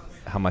about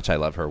how much I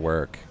love her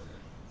work.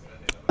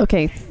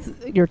 Okay,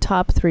 your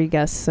top 3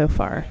 guests so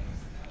far.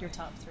 Your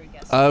top 3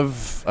 guests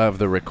of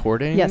the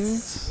recordings.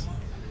 Yes.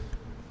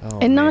 Oh,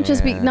 and not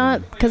just man.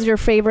 not because your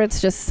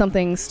favorites, just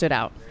something stood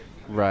out.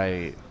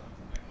 Right.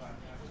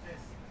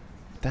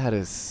 That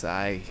is,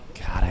 I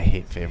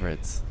hate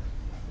favorites.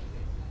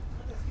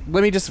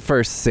 Let me just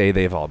first say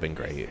they've all been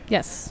great.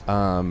 Yes.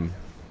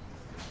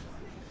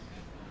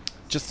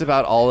 Just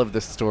about all of the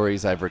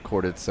stories I've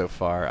recorded so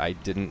far, I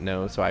didn't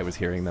know, so I was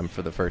hearing them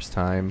for the first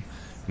time,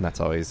 and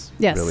that's always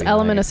really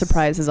element nice. of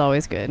surprise is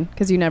always good,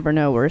 because you never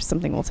know where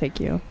something will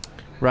take you.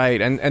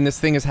 Right, and this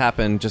thing has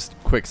happened, just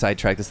quick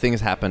sidetrack, this thing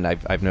has happened,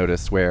 I've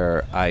noticed,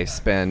 where I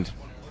spend,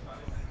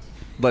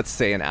 let's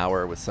say, an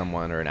hour with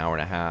someone or an hour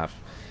and a half,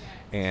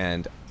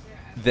 and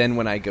then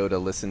when I go to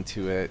listen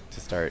to it, to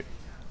start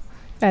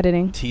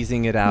Editing.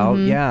 teasing it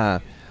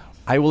out,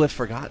 I will have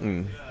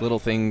forgotten little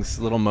things,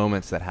 little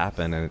moments that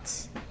happen, and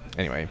it's,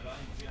 anyway.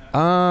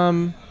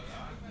 Well,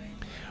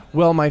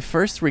 my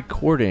first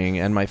recording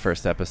and my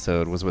first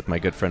episode was with my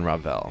good friend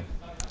Rob Vell.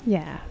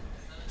 Yeah.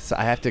 So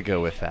I have to go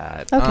with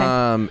that.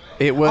 Okay.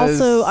 It was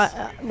Also,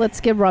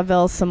 let's give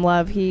Ravel some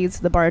love.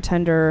 He's the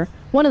bartender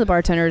one of the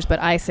bartenders, but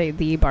I say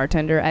the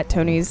bartender at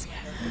Tony's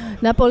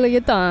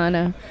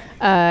Napoletana.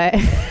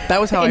 That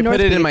was how I in put North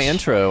it in my Beach.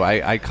 intro.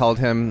 I called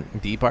him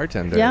the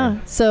bartender. Yeah.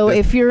 So The-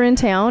 if you're in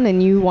town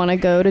and you want to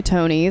go to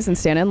Tony's and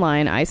stand in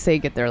line, I say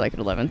get there like at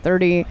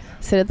 11:30.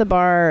 Sit at the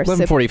bar.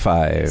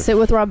 11:45. Sit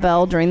with Rob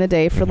Bell during the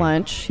day for Mhm.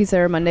 lunch. He's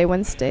there Monday,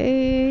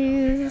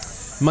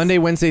 Wednesdays. Monday,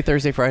 Wednesday,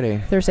 Thursday,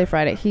 Friday. Thursday,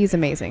 Friday. He's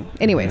amazing.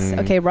 Anyways,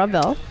 okay, Rob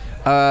Bell.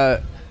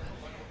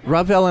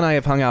 Rob Bell and I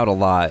have hung out a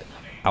lot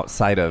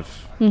outside of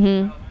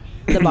The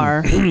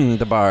bar.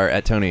 the bar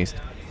at Tony's.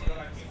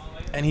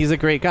 And he's a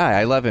great guy.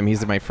 I love him.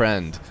 He's my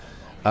friend.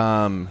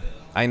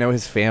 I know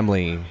his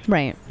family,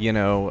 Right. you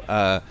know,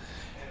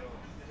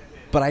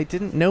 but I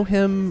didn't know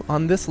him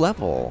on this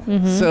level.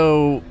 Mhm.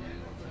 So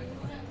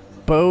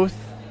both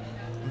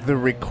the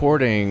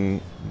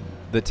recording,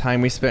 the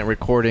time we spent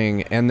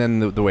recording, and then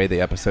the way the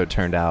episode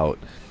turned out,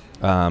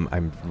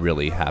 I'm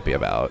really happy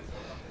about.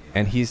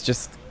 And he's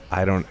just,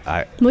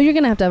 Well, you're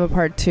going to have a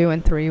part 2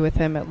 and 3 with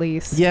him at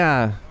least.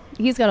 yeah.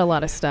 He's got a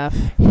lot of stuff.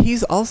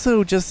 He's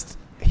also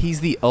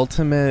he's the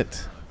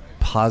ultimate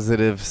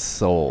positive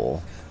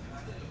soul.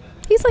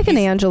 He's like an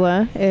He's-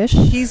 Angela-ish.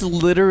 He's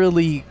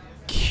literally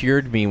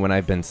cured me when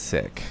I've been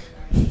sick.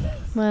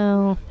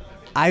 Well,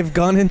 I've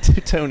gone into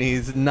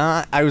Tony's,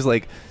 I was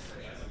like,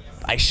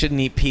 I shouldn't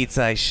eat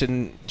pizza, I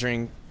shouldn't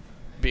drink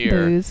beer.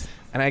 booze.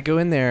 And I go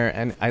in there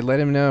and I let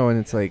him know, and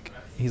it's like,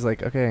 he's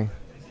like, okay,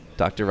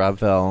 Dr. Rob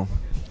Bell,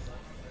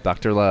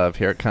 Dr. Love,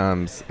 here it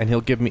comes. And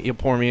he'll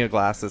pour me a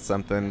glass of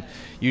something,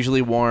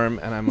 usually warm,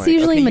 and I'm It's like,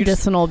 usually okay,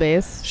 medicinal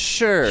based.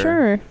 Sure.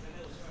 Sure.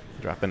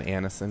 Drop an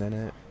anison in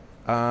it.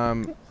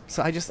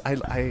 So I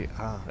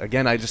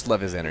just love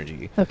his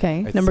energy. Okay.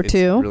 It's- Number it's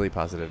 2. really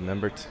positive.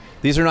 Number 2.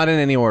 These are not in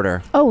any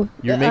order. Oh,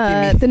 You're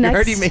making me. the You're next.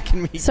 already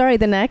making me. Sorry,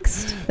 the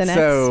next.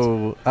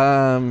 So,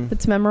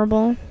 It's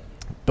memorable.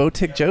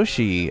 Botik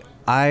Joshi,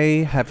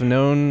 I have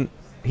known.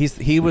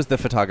 He was the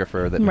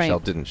photographer that Right. Michelle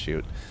didn't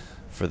shoot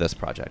for this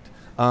project.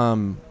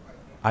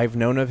 I've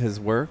known of his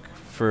work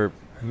for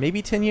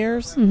maybe 10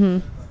 years, Mm-hmm.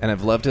 and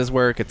I've loved his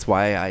work. It's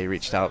why I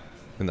reached out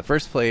in the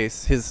first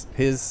place.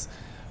 His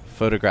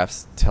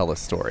photographs tell a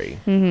story.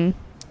 Mm-hmm.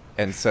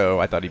 And so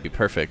I thought he'd be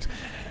perfect.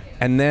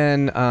 And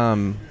then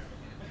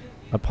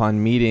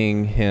upon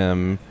meeting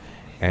him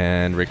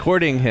and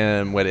recording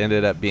him, what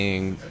ended up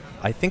being,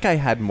 I think I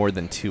had more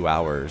than 2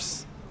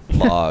 hours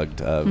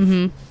logged of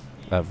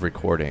Mm-hmm. of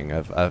recording,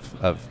 of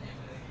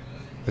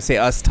let's say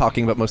us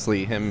talking, but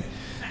mostly him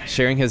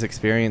sharing his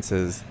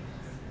experiences.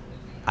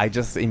 I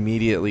just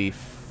immediately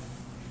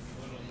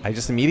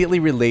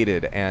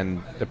related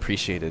and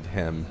appreciated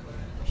him.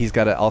 He's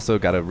also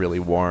got a really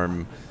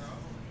warm,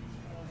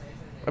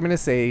 I'm going to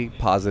say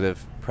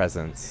positive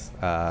presence,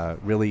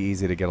 really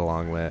easy to get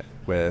along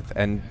with,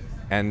 and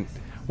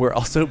we're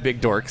also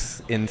big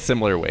dorks in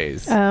similar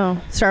ways. Oh,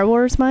 Star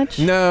Wars much?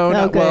 No, Oh,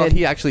 not well. good.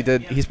 He actually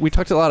did. We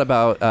talked a lot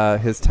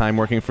about his time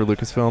working for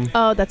Lucasfilm,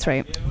 Oh, that's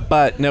right.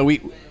 but no,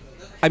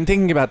 I'm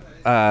thinking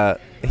about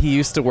he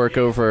used to work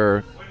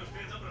over,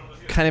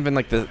 kind of in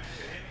like the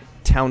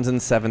Townsend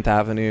 7th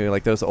Avenue,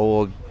 like those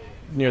old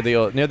near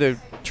the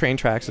train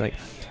tracks. Like,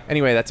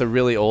 anyway, that's a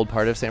really old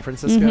part of San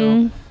Francisco,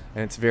 Mhm.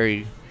 and it's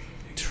very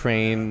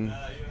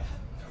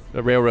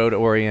railroad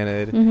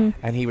oriented. Mm-hmm.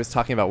 And he was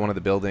talking about one of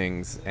the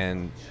buildings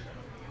and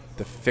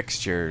the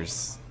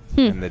fixtures Hmm.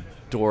 and the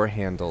door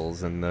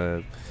handles and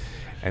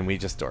we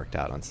just dorked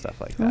out on stuff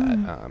like that.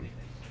 Mm.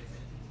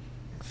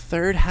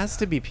 Third has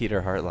to be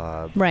Peter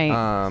Hartlaub. Right.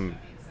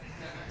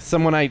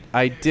 Someone I'm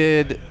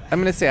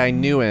going to say I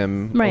knew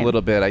him Right. a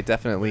little bit. I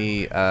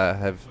definitely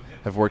have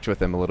worked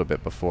with him a little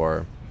bit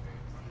before.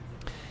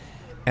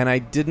 And I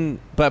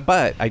didn't, but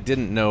I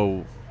didn't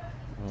know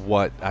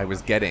what I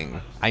was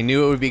getting. I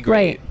knew it would be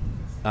great.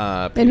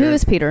 And who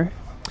is Peter?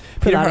 For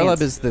Peter the Hartlaub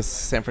audience. is the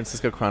San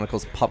Francisco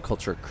Chronicle's pop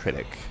culture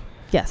critic.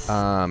 Yes.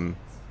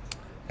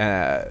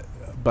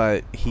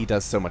 But he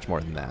does so much more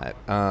than that.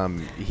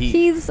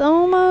 He's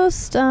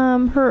almost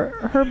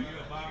Herb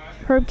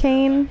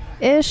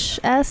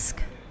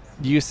Kane-ish-esque.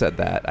 You said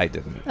that. I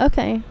didn't.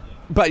 Okay.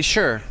 But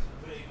sure.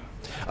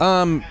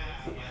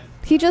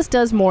 He just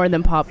does more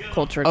than pop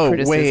culture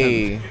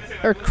criticism.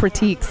 Or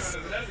critiques.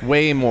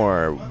 Way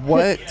more.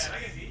 What?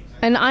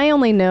 And I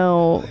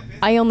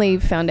only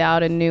found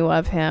out and knew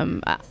of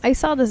him. I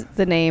saw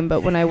the name,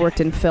 but when I worked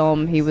in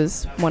film, he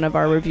was one of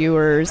our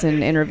reviewers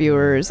and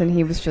interviewers, and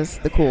he was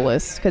just the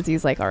coolest because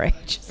he's like our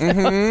age. So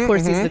of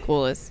course he's the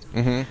coolest.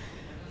 Mm-hmm.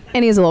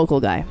 And he's a local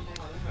guy.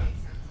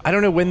 I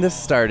don't know when this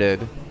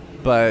started,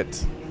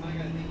 but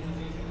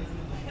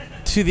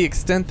to the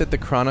extent that the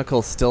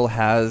Chronicle still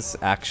has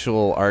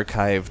actual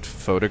archived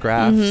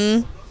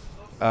photographs,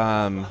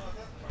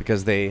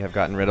 because they have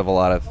gotten rid of a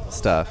lot of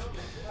stuff,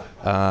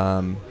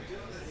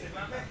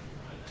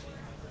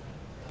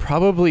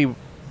 probably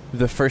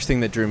the first thing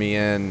that drew me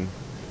in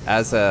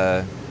as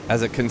a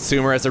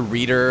consumer, as a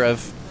reader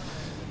of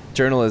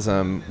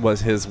journalism,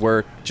 was his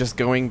work just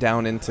going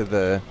down into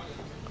the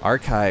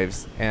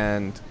archives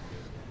and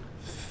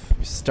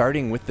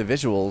starting with the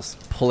visuals,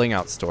 pulling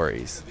out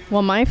stories.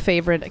 Well, my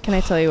favorite, can I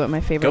tell you what my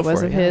favorite Go for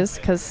was it, of yeah. his?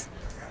 Because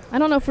I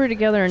don't know if we were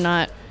together or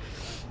not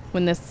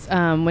when this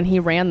when he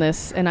ran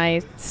this, and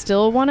I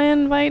still want to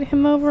invite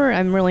him over.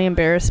 I'm really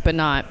embarrassed, but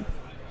not.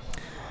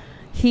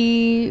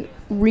 He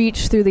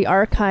reached through the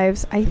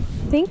archives, I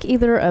think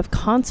either of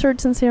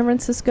concerts in San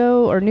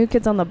Francisco or New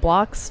Kids on the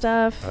Block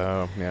stuff.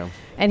 Oh, yeah.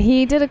 And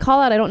he did a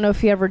call out. I don't know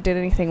if he ever did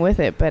anything with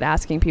it, but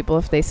asking people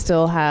if they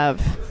still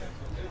have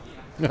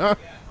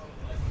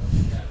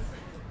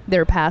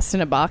their past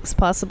in a box,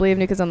 possibly, of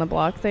New Kids on the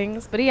Block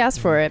things. But he asked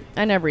for it.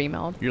 I never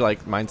emailed. You're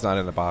like, mine's not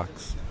in a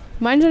box.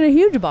 Mine's in a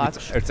huge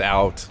box. It's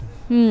out.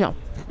 No.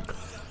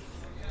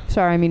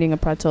 Sorry, I'm eating a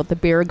pretzel at the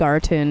Beer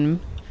Garden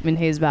in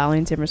Hayes Valley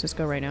in San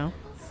Francisco right now.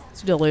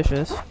 It's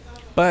delicious.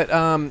 But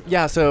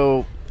yeah,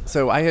 so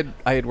I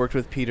had worked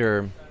with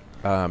Peter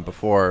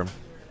before,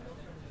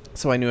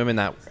 so I knew him in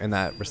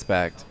that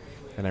respect,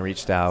 and I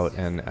reached out,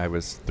 and I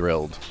was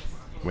thrilled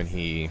when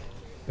he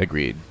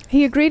agreed.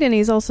 He agreed, and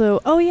he's also,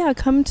 oh yeah,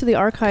 come to the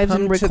archives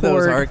and record to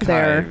those there.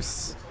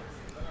 archives.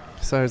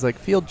 So I was like,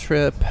 field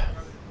trip.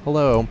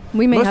 Hello.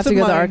 We may Most have to of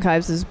go to the mine-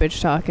 archives as bitch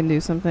talk and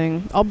do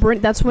something.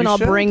 That's when You I'll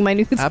should. bring my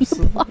New Kids on the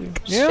Absolutely. Block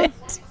Yeah.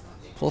 shit.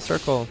 Full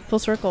circle. Full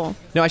circle.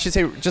 No, I should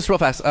say just real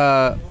fast.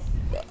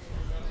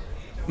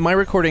 My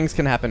recordings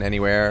can happen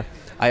anywhere.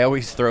 I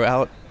always throw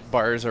out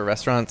bars or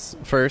restaurants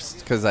first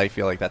because I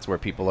feel like that's where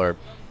people are.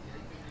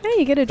 Yeah,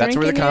 you get a That's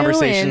drink where the in you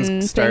conversations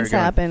and start things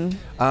going.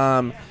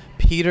 happen.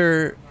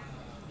 Peter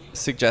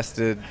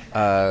suggested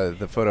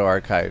the photo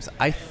archives.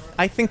 I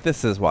think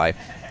this is why,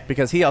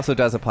 because he also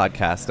does a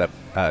podcast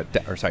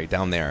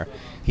down there.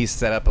 He's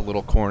set up a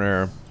little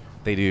corner.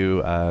 They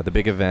do the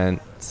big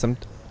event.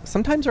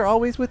 Sometimes or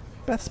always with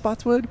Beth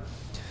Spotswood.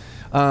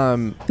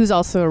 Who's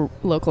also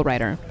a local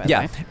writer, by the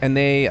way. And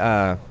they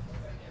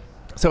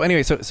so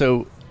anyway,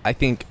 so I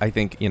think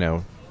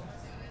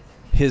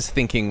his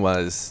thinking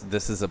was,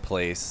 this is a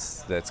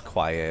place that's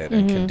quiet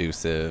and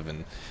conducive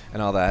and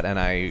all that, and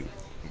I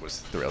was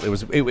thrilled.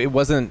 It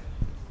wasn't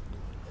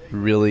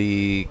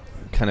really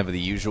kind of the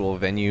usual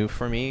venue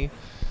for me,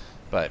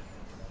 but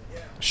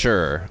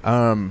sure.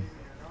 And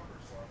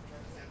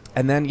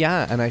then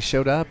and I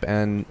showed up,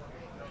 and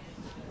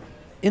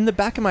in the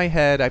back of my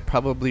head, I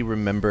probably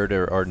remembered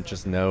or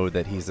just know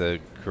that he's a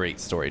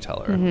great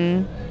storyteller.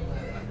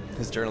 Mm-hmm.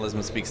 His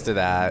journalism speaks to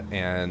that,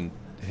 and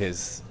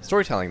his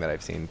storytelling that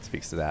I've seen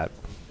speaks to that.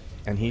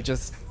 And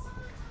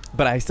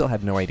but I still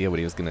had no idea what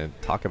he was going to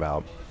talk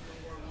about.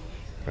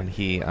 And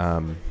he...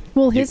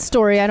 his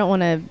story,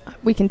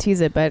 we can tease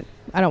it, but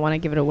I don't want to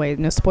give it away.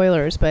 No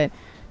spoilers, but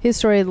his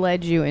story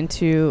led you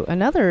into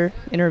another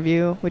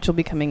interview, which will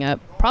be coming up,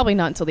 probably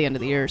not until the end of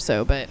the year or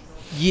so, but...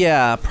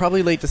 Yeah,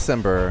 probably late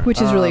December.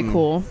 Which is really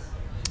cool.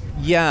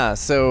 Yeah,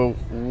 so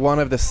one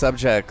of the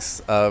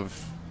subjects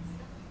of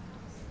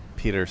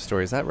Peter's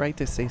story, is that right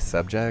to say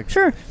subject?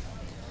 Sure.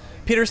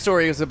 Peter's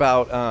story is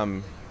about...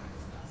 and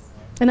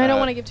I don't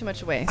want to give too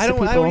much away. I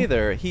don't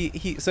either.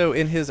 So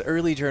in his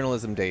early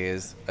journalism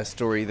days, a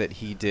story that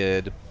he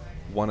did,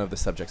 one of the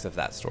subjects of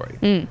that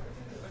story.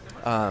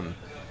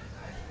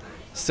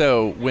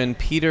 So when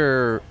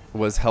Peter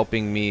was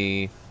helping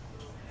me,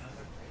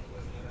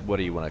 what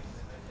do you want to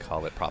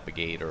call it,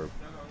 propagate, or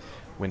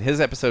when his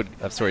episode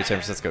of Story San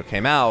Francisco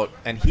came out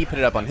and he put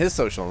it up on his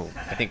social,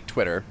 I think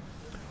Twitter,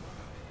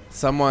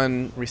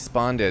 someone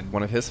responded,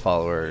 one of his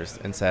followers,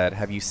 and said,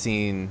 have you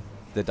seen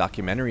the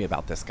documentary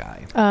about this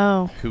guy?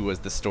 Oh. Who was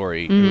the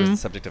story, who was the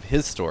subject of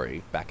his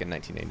story back in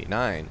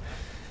 1989.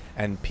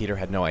 And Peter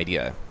had no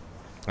idea.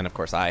 And of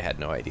course I had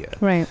no idea.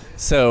 Right.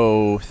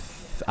 So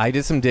I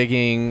did some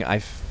digging.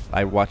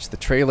 I watched the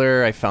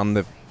trailer. I found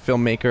the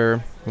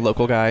filmmaker,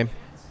 local guy,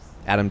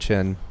 Adam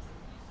Chin.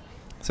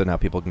 So now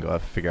people can go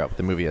figure out what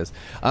the movie is.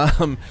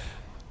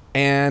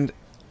 And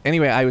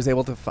anyway, I was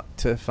able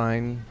to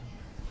find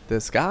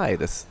this guy,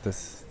 this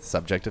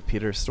subject of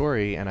Peter's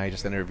story, and I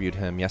just interviewed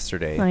him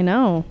yesterday. I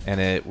know. And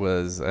it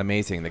was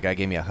amazing. The guy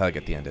gave me a hug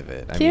at the end of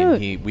it. Cute. I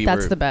mean,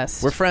 That's the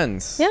best. We're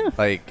friends. Yeah.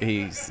 Like,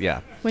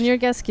 When your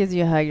guest gives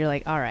you a hug, you're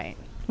like, all right,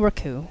 we're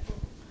cool.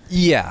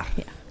 Yeah.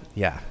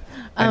 Yeah.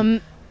 Yeah.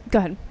 Go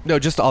ahead. No,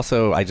 just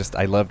also,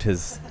 I loved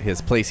his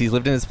place. He's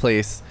lived in his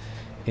place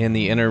in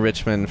the inner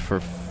Richmond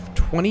for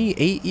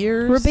 28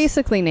 years. We're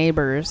basically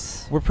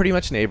neighbors. We're pretty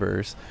much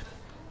neighbors.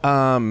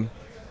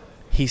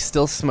 He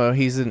still smokes.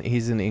 He's an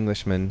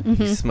Englishman. Mm-hmm.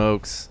 He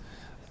smokes.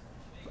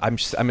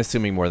 I'm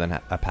assuming more than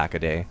a pack a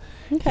day.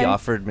 Okay. He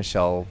offered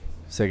Michelle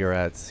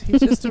cigarettes. He's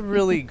just a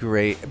really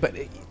great. But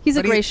he's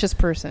a gracious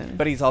person.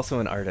 But he's also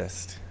an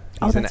artist.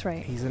 That's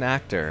right. He's an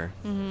actor,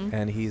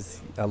 and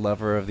he's a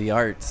lover of the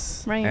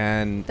arts. Right.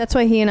 And that's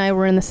why he and I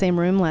were in the same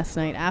room last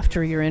night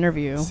after your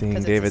interview.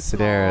 seeing David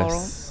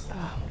Sedaris.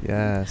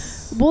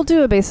 Yes. We'll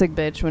do a basic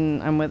bitch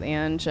when I'm with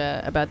Ange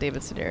about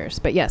David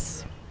Sedaris. But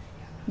yes,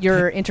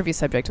 your interview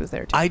subject was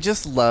there too. I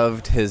just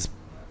loved his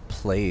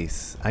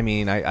place. I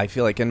mean, I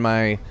feel like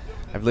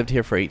I've lived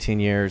here for 18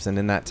 years, and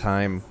in that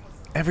time,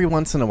 every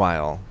once in a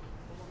while,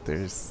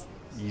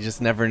 you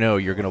just never know.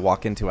 You're going to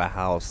walk into a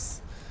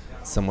house,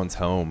 someone's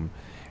home,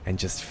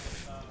 and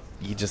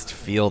you just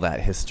feel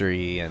that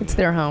history. And it's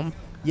their home.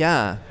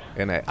 Yeah.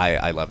 And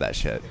I love that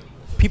shit.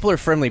 people are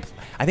firmly.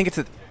 I think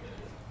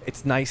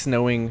it's nice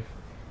knowing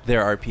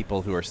there are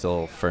people who are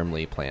still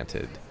firmly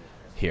planted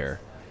here.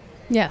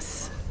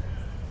 Yes.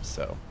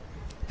 So.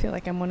 I feel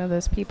like I'm one of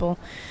those people.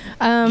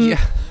 Yeah.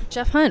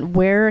 Jeff Hunt,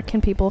 where can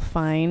people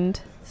find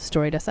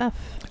Storied SF?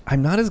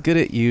 I'm not as good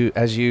at you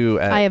as you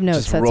at I have notes,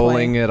 just that's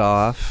rolling why. it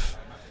off,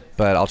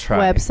 but I'll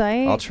try.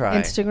 Website, I'll try.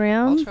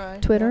 Instagram, I'll try.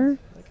 Twitter.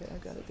 Yeah. Okay,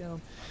 I've got it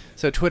down.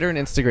 So Twitter and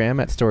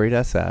Instagram at Storied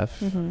SF.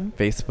 Mm-hmm.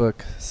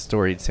 Facebook,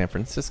 Storied San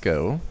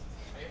Francisco.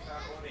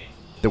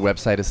 The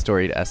website is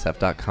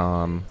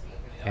storiedsf.com,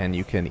 and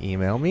you can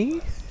email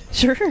me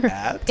Sure.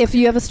 at If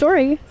you have a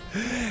story.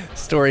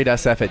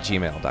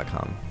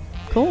 storiedsf@gmail.com.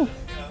 Cool.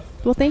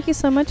 Well, thank you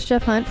so much,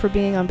 Jeff Hunt, for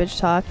being on Bitch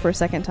Talk for a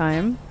second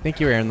time. Thank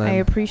you, Erin Lynn. I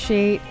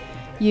appreciate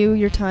you,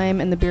 your time,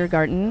 and the beer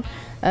garden.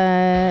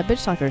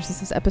 Bitch Talkers,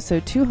 this is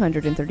episode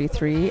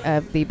 233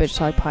 of the Bitch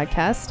Talk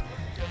podcast.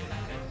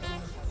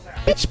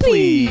 Bitch,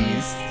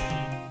 please.